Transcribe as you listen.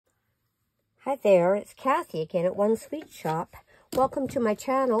Hi there, it's Kathy again at One Sweet Shop. Welcome to my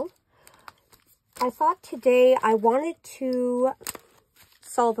channel. I thought today I wanted to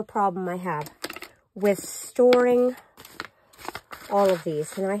solve a problem I have with storing all of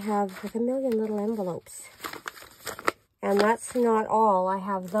these. And I have like a million little envelopes. And that's not all. I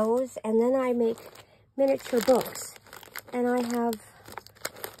have those, and then I make miniature books. And I have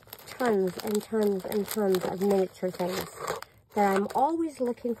tons and tons and tons of miniature things that I'm always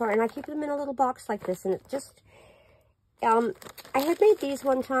looking for, and I keep them in a little box like this, and it just, I had made these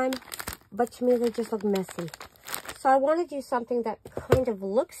one time, but to me they just look messy. So I want to do something that kind of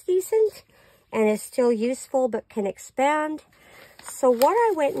looks decent, and is still useful, but can expand. So what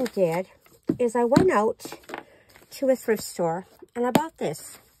I went and did, is I went out to a thrift store, and I bought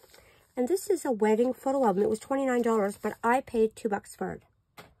this. And this is a wedding photo album. It was $29, but I paid $2 for it.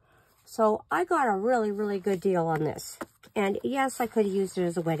 So I got a really, really good deal on this. And yes, I could have used it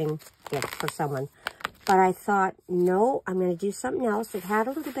as a wedding gift for someone. But I thought, no, I'm going to do something else. It had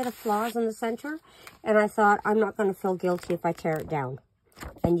a little bit of flaws in the center. And I thought, I'm not going to feel guilty if I tear it down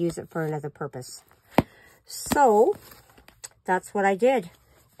and use it for another purpose. So that's what I did.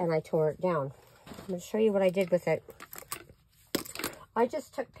 And I tore it down. I'm going to show you what I did with it. I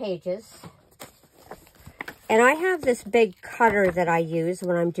just took pages. And I have this big cutter that I use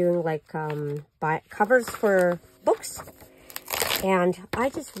when I'm doing like covers for books. And I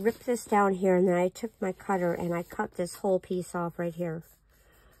just ripped this down here, and then I took my cutter and I cut this whole piece off right here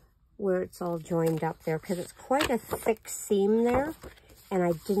where it's all joined up there, because it's quite a thick seam there, and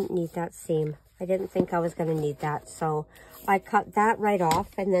I didn't need that seam. I didn't think I was going to need that, so I cut that right off.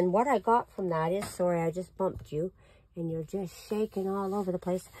 And then what I got from that is, sorry, I just bumped you and you're just shaking all over the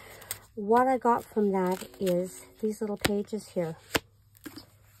place. What I got from that is these little pages here.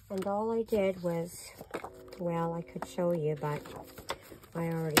 And all I did was, well, I could show you, but I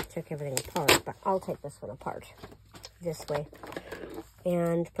already took everything apart. But I'll take this one apart this way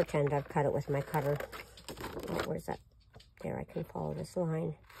and pretend I've cut it with my cutter. Oh, where's that? There, I can follow this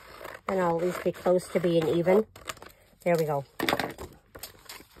line. And I'll at least be close to being even. There we go.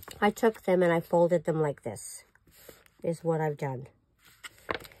 I took them and I folded them like this, is what I've done.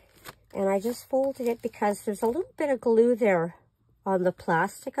 And I just folded it because there's a little bit of glue there on the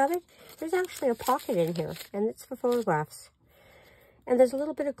plastic of it. There's actually a pocket in here, and it's for photographs. And there's a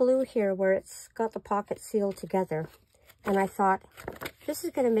little bit of glue here where it's got the pocket sealed together. And I thought, this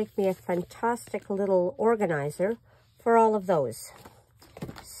is going to make me a fantastic little organizer for all of those.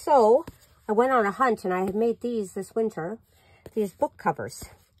 So I went on a hunt, and I had made these this winter, these book covers.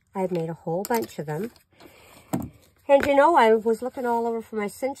 I had made a whole bunch of them. And you know, I was looking all over for my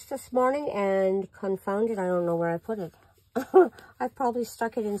cinch this morning, and confounded, I don't know where I put it. I probably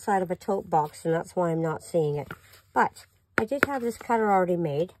stuck it inside of a tote box, and that's why I'm not seeing it. But I did have this cutter already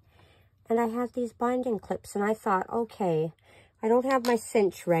made, and I had these binding clips, and I thought, okay, I don't have my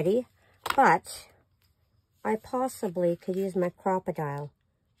cinch ready, but I possibly could use my crocodile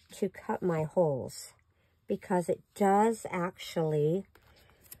to cut my holes, because it does actually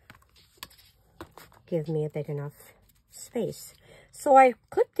give me a big enough space. So I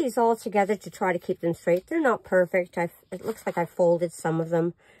clipped these all together to try to keep them straight. They're not perfect. It looks like I folded some of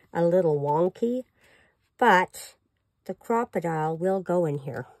them a little wonky, but the crocodile will go in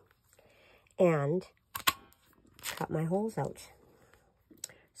here and cut my holes out.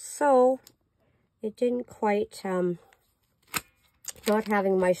 So it didn't quite, not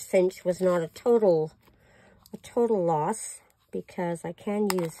having my cinch was not a total loss, because I can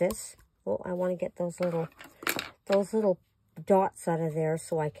use this. Oh, I want to get those little dots out of there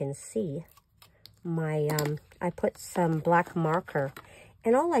so I can see my, I put some black marker,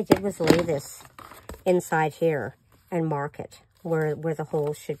 and all I did was lay this inside here and mark it where the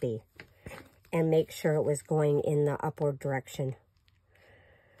hole should be, and make sure it was going in the upward direction.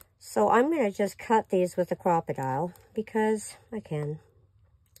 So I'm going to just cut these with the crocodile because I can,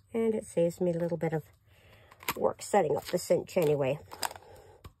 and it saves me a little bit of work setting up the cinch anyway.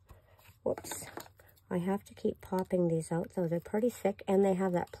 Whoops. I have to keep popping these out, though. They're pretty thick, and they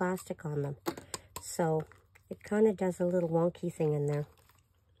have that plastic on them. So it kind of does a little wonky thing in there.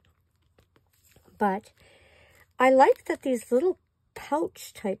 But I like that these little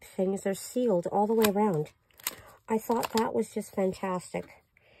pouch type things are sealed all the way around. I thought that was just fantastic.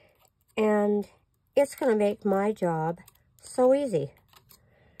 And it's going to make my job so easy.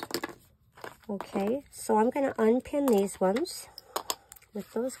 Okay, so I'm going to unpin these ones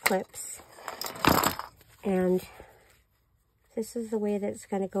with those clips. And this is the way that it's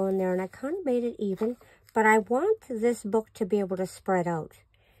going to go in there. And I kind of made it even, but I want this book to be able to spread out.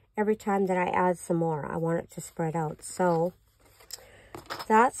 Every time that I add some more, I want it to spread out. So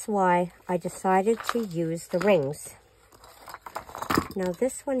that's why I decided to use the rings. Now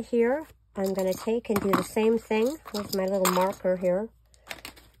this one here, I'm going to take and do the same thing with my little marker here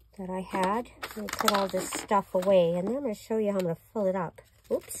that I had. I'm going to put all this stuff away, and then I'm going to show you how I'm going to fill it up.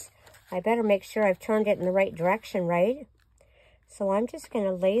 Oops, I better make sure I've turned it in the right direction, right? So I'm just going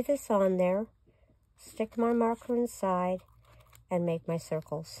to lay this on there, stick my marker inside, and make my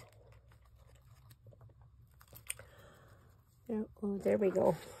circles. Oh, there we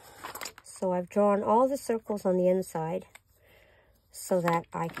go. So I've drawn all the circles on the inside so that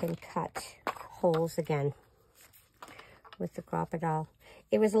I can cut holes again with the crocodile.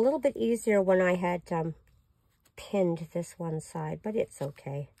 It was a little bit easier when I had pinned this one side, but it's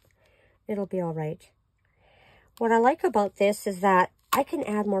okay. It'll be all right. What I like about this is that I can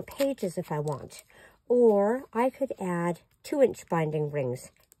add more pages if I want, or I could add 2-inch binding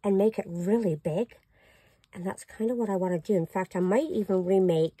rings and make it really big. And that's kind of what I want to do. In fact, I might even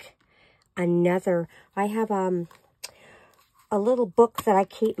remake another. I have a little book that I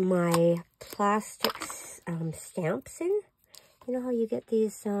keep my plastic stamps in. You know how you get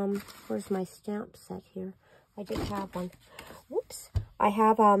these, where's my stamp set here? I did have one. Whoops. I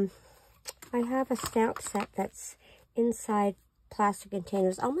have a stamp set that's inside plastic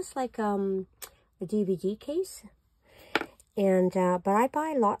containers, almost like a DVD case. And, but I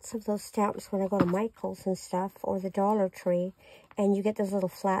buy lots of those stamps when I go to Michael's and stuff, or the Dollar Tree, and you get those little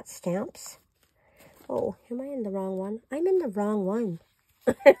flat stamps. Oh, am I in the wrong one? I'm in the wrong one.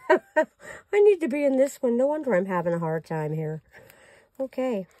 I need to be in this one. No wonder I'm having a hard time here.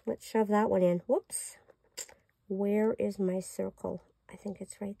 Okay, let's shove that one in. Whoops. Where is my circle? I think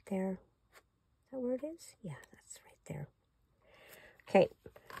it's right there. Is that where it is? Yeah, that's right there. Okay.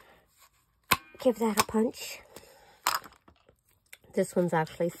 Give that a punch. This one's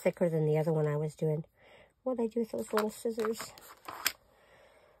actually thicker than the other one I was doing. What did I do with those little scissors?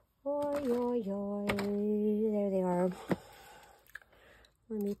 Oi, oi, oi. There they are.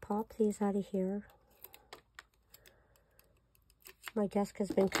 Let me pop these out of here. My desk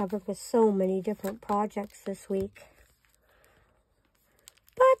has been covered with so many different projects this week.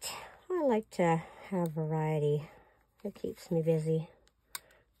 But I like to have variety. It keeps me busy.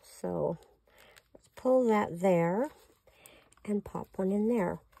 So let's pull that there and pop one in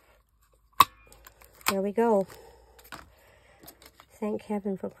there. There we go. Thank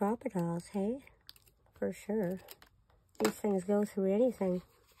heaven for crocodiles, hey? For sure. These things go through anything.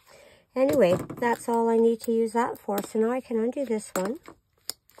 Anyway, that's all I need to use that for. So now I can undo this one.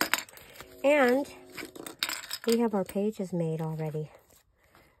 And we have our pages made already.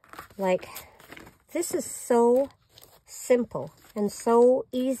 Like, this is so simple and so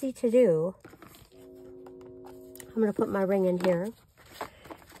easy to do. I'm going to put my ring in here,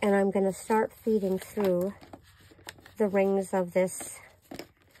 and I'm going to start feeding through the rings of these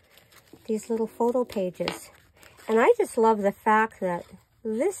little photo pages. And I just love the fact that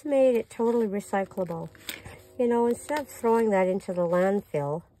this made it totally recyclable. You know, instead of throwing that into the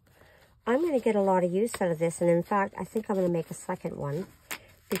landfill, I'm going to get a lot of use out of this. And in fact, I think I'm going to make a second one,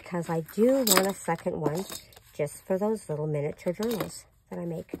 because I do want a second one just for those little miniature journals that I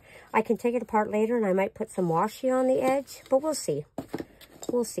make. I can take it apart later, and I might put some washi on the edge, but we'll see.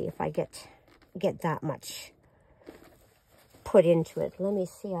 We'll see if I get that much put into it. Let me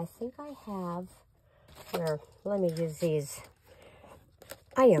see. I think I have here. Let me use these.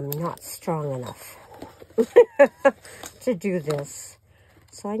 I am not strong enough to do this,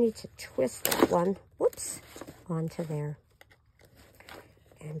 so I need to twist that one, whoops, onto there,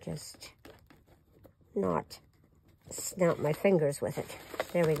 and just not snap my fingers with it.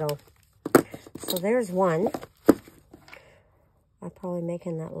 There we go. So there's one. I'm probably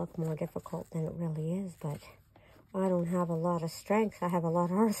making that look more difficult than it really is, but I don't have a lot of strength. I have a lot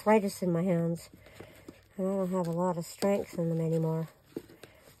of arthritis in my hands, and I don't have a lot of strength in them anymore.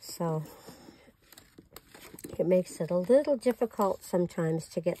 So it makes it a little difficult sometimes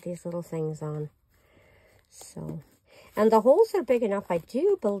to get these little things on. So, and the holes are big enough. I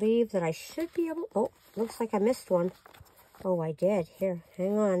do believe that I should be able... Oh, looks like I missed one. Oh, I did. Here,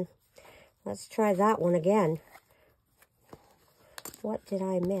 hang on. Let's try that one again. What did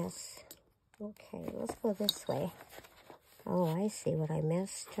I miss? Okay, let's go this way. Oh, I see what I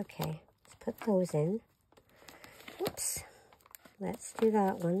missed. Okay, let's put those in. Whoops. Let's do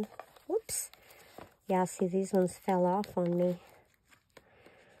that one. Whoops. Yeah, see, these ones fell off on me.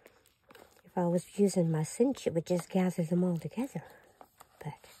 If I was using my cinch, it would just gather them all together.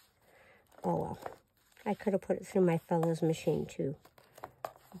 But, oh well. I could have put it through my fellow's machine too.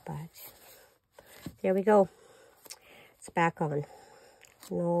 But, there we go. It's back on.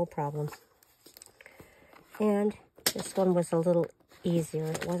 No problem. And this one was a little easier.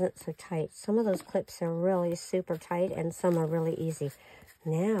 It wasn't so tight. Some of those clips are really super tight and some are really easy.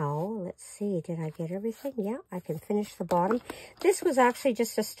 Now, let's see, did I get everything? Yeah, I can finish the bottom. This was actually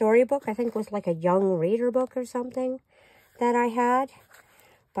just a storybook. I think it was like a young reader book or something that I had.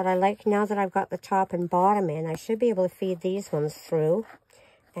 But I like, now that I've got the top and bottom in, I should be able to feed these ones through.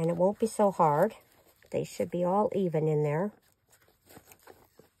 And it won't be so hard. They should be all even in there.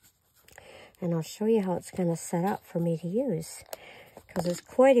 And I'll show you how it's going to set up for me to use. Because there's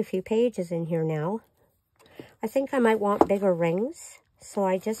quite a few pages in here now. I think I might want bigger rings. So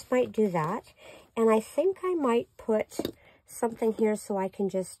I just might do that. And I think I might put something here so I can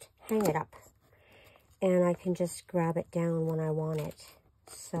just hang it up. And I can just grab it down when I want it.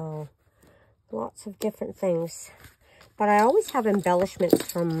 So lots of different things. But I always have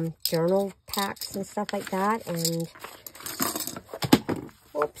embellishments from journal packs and stuff like that. And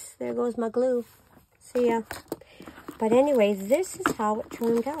whoops, there goes my glue. See ya. But anyway, this is how it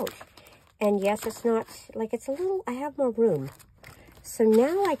turned out. And yes, it's not, like, it's a little, I have more room. So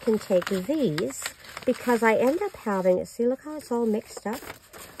now I can take these, because I end up having, see, look how it's all mixed up.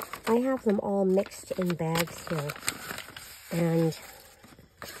 I have them all mixed in bags here. And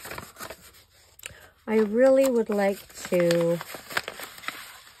I really would like to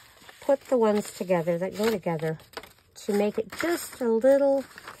put the ones together that go together to make it just a little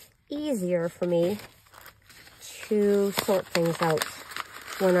easier for me to sort things out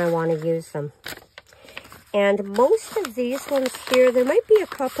when I want to use them. And most of these ones here, there might be a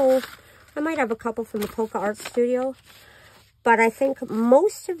couple, I might have a couple from the Polka Art Studio, but I think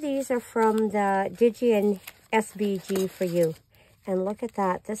most of these are from the Digi and SVG for You. And look at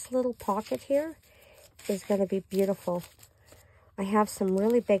that, this little pocket here is going to be beautiful. I have some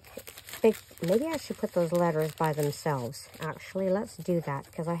really big, maybe I should put those letters by themselves. Actually, let's do that,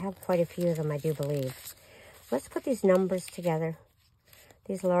 because I have quite a few of them, I do believe. Let's put these numbers together,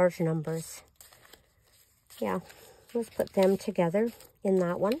 these large numbers. Yeah, let's put them together in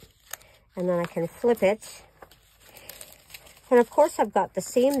that one. And then I can flip it. And of course I've got the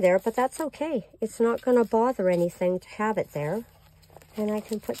seam there, but that's okay. It's not going to bother anything to have it there. And I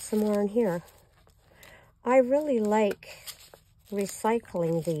can put some more in here. I really like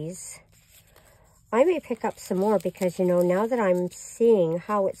recycling these. I may pick up some more because, you know, now that I'm seeing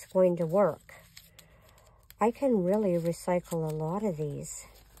how it's going to work, I can really recycle a lot of these.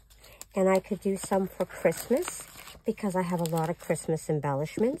 And I could do some for Christmas because I have a lot of Christmas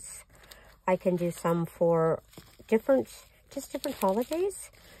embellishments. I can do some for different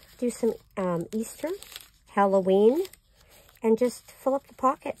holidays. Do some Easter, Halloween, and just fill up the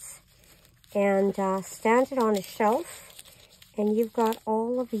pockets. And stand it on a shelf. And you've got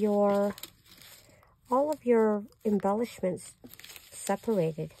all of your embellishments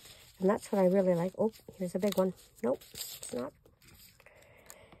separated. And that's what I really like. Oh, here's a big one. Nope, it's not.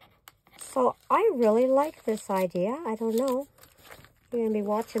 So I really like this idea. I don't know. You're going to be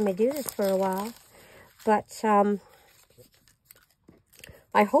watching me do this for a while. But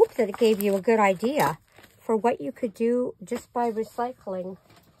I hope that it gave you a good idea for what you could do just by recycling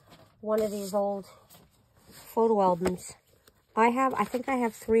one of these old photo albums. I think I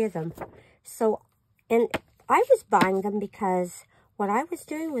have 3 of them. So, and I was buying them because what I was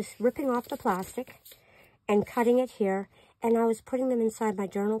doing was ripping off the plastic and cutting it here. And I was putting them inside my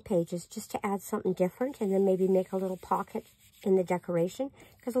journal pages just to add something different and then maybe make a little pocket in the decoration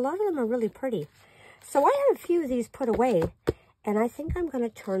because a lot of them are really pretty. So I have a few of these put away and I think I'm going to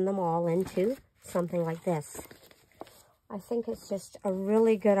turn them all into something like this. I think it's just a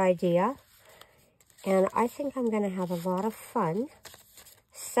really good idea. And I think I'm going to have a lot of fun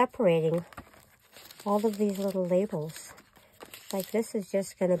separating all of these little labels. Like this is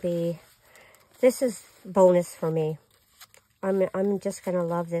just going to be, this is bonus for me. I'm just going to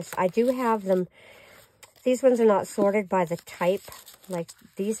love this. I do have them. These ones are not sorted by the type. Like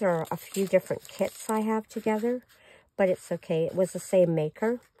these are a few different kits I have together. But it's okay. It was the same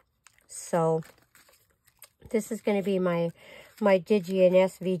maker. So this is going to be my Digi and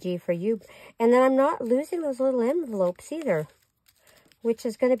SVG for You. And then I'm not losing those little envelopes either. Which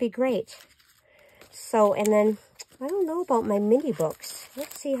is going to be great. So, and then I don't know about my mini books.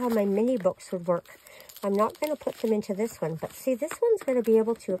 Let's see how my mini books would work. I'm not going to put them into this one, but see, this one's going to be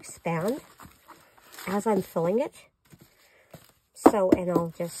able to expand as I'm filling it. So, and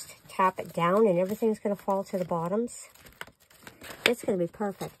I'll just tap it down and everything's going to fall to the bottoms. It's going to be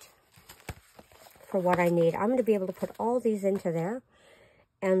perfect for what I need. I'm going to be able to put all these into there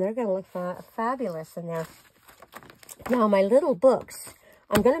and they're going to look fabulous in there. Now, my little books,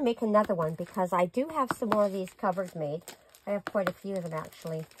 I'm going to make another one because I do have some more of these covers made. I have quite a few of them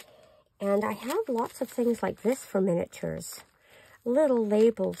actually. And I have lots of things like this for miniatures. little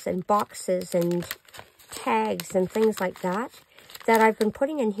labels and boxes and tags and things like that I've been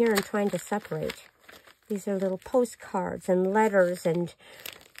putting in here and trying to separate. These are little postcards and letters and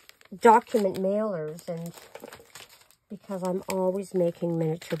document mailers, and because I'm always making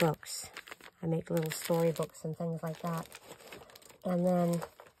miniature books. I make little storybooks and things like that. And then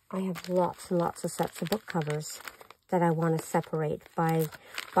I have lots and lots of sets of book covers that I want to separate by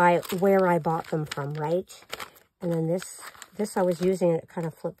where I bought them from, right? And then this I was using, and it kind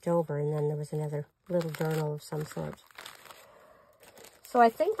of flipped over, and then there was another little journal of some sort. So I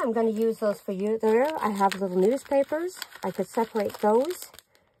think I'm going to use those for you there. I have little newspapers. I could separate those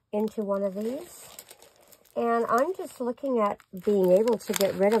into one of these. And I'm just looking at being able to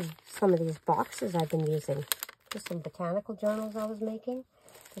get rid of some of these boxes I've been using. Here's some botanical journals I was making.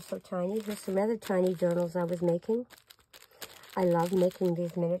 They're so tiny. Here's some other tiny journals I was making. I love making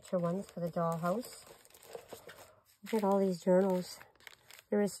these miniature ones for the dollhouse. Look at all these journals.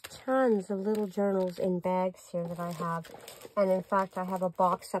 There is tons of little journals in bags here that I have. And in fact, I have a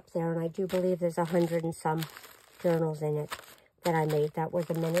box up there, and I do believe there's 100 and some journals in it that I made that were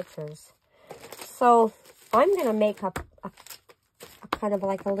the miniatures. So I'm going to make up a kind of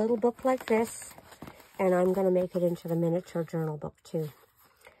like a little book like this, and I'm going to make it into the miniature journal book too.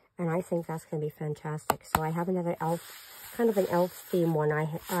 And I think that's going to be fantastic. So I have another elf, kind of an elf theme one.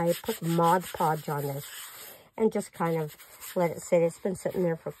 I put Mod Podge on this and just kind of let it sit. It's been sitting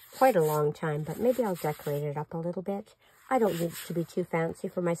there for quite a long time, but maybe I'll decorate it up a little bit. I don't need it to be too fancy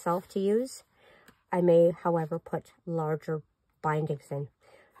for myself to use. I may, however, put larger bindings in,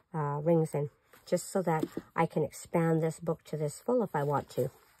 rings in, just so that I can expand this book to this full if I want to.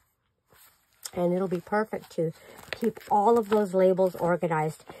 And it'll be perfect to keep all of those labels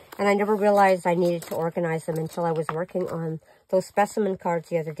organized. And I never realized I needed to organize them until I was working on those specimen cards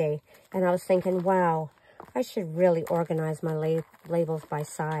the other day. And I was thinking, wow, I should really organize my labels by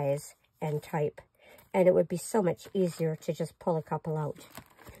size and type. And it would be so much easier to just pull a couple out.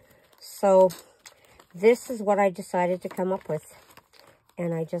 So this is what I decided to come up with.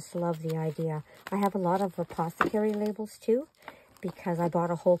 And I just love the idea. I have a lot of apothecary labels too, because I bought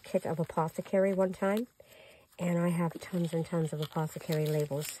a whole kit of apothecary one time. And I have tons and tons of apothecary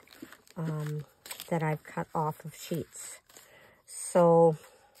labels that I've cut off of sheets. So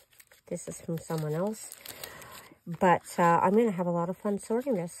this is from someone else. But I'm going to have a lot of fun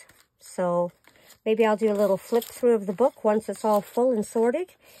sorting this. So maybe I'll do a little flip through of the book once it's all full and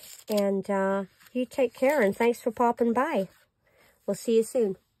sorted. And you take care, and thanks for popping by. We'll see you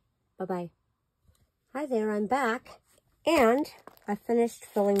soon. Bye-bye. Hi there, I'm back. And I finished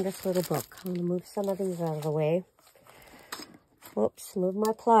filling this little book. I'm going to move some of these out of the way. Whoops, move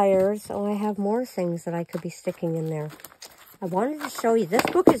my pliers. Oh, I have more things that I could be sticking in there. I wanted to show you. This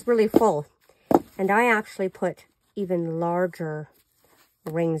book is really full. And I actually put even larger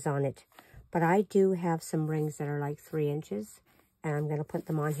rings on it. But I do have some rings that are like 3 inches. And I'm going to put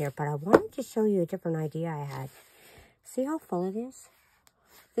them on here. But I wanted to show you a different idea I had. See how full it is?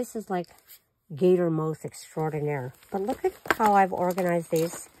 This is like gator mouth extraordinaire. But look at how I've organized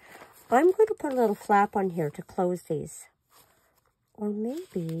these. I'm going to put a little flap on here to close these. Or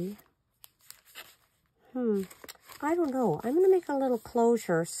maybe, I don't know. I'm going to make a little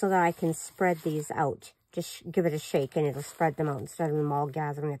closure so that I can spread these out. Just give it a shake and it'll spread them out instead of them all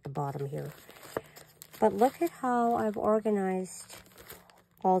gathering at the bottom here. But look at how I've organized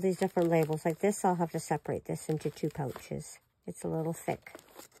all these different labels. Like this, I'll have to separate this into 2 pouches. It's a little thick.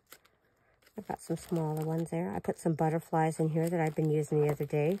 I've got some smaller ones there. I put some butterflies in here that I've been using the other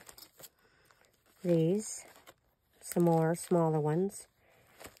day. These. Some more smaller ones.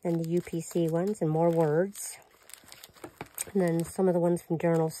 And the UPC ones and more words. And then some of the ones from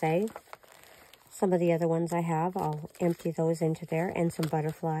Journal Say. Some of the other ones I have, I'll empty those into there. And some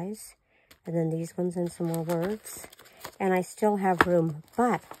butterflies. And then these ones and some more words. And I still have room.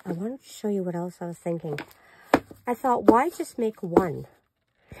 But I wanted to show you what else I was thinking. I thought, why just make one?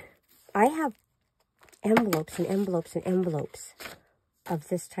 I have envelopes and envelopes and envelopes of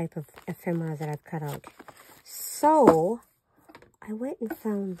this type of ephemera that I've cut out. So I went and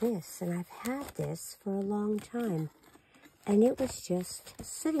found this, and I've had this for a long time. And it was just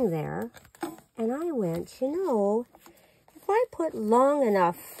sitting there. And I went, you know, if I put long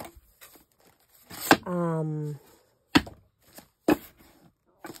enough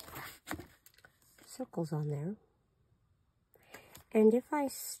circles on there, and if I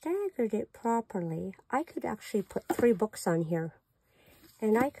staggered it properly, I could actually put 3 books on here.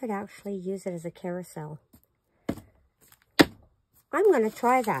 And I could actually use it as a carousel. I'm going to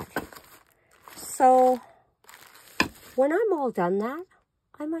try that. So when I'm all done that,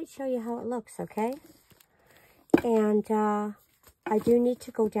 I might show you how it looks, okay? And I do need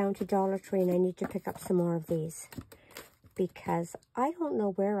to go down to Dollar Tree and I need to pick up some more of these because I don't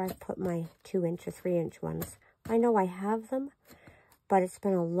know where I've put my 2-inch or 3-inch ones. I know I have them, but it's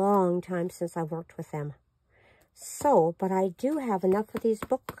been a long time since I worked with them. So, but I do have enough of these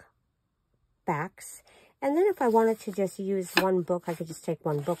book backs. And then if I wanted to just use one book, I could just take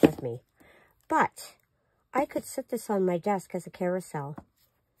one book with me. But I could sit this on my desk as a carousel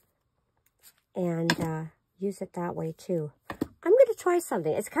and use it that way too. I'm going to try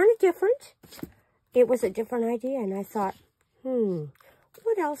something. It's kind of different. It was a different idea, and I thought,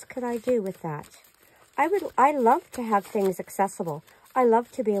 what else could I do with that? I love to have things accessible. I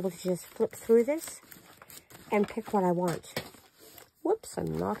love to be able to just flip through this and pick what I want. Whoops,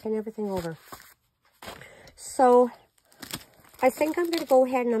 I'm knocking everything over. So I think I'm going to go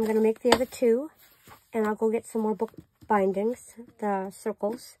ahead and I'm going to make the other two, and I'll go get some more book bindings, the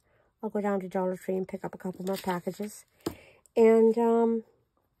circles. I'll go down to Dollar Tree and pick up a couple more packages. And I'm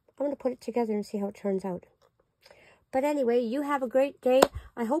going to put it together and see how it turns out. But anyway, you have a great day.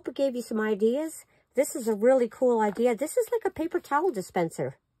 I hope it gave you some ideas. This is a really cool idea. This is like a paper towel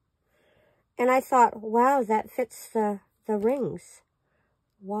dispenser. And I thought, wow, that fits the rings.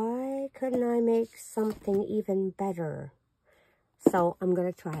 Why couldn't I make something even better? So I'm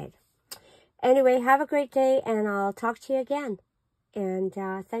going to try it. Anyway, have a great day, and I'll talk to you again. And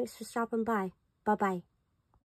thanks for stopping by. Bye-bye.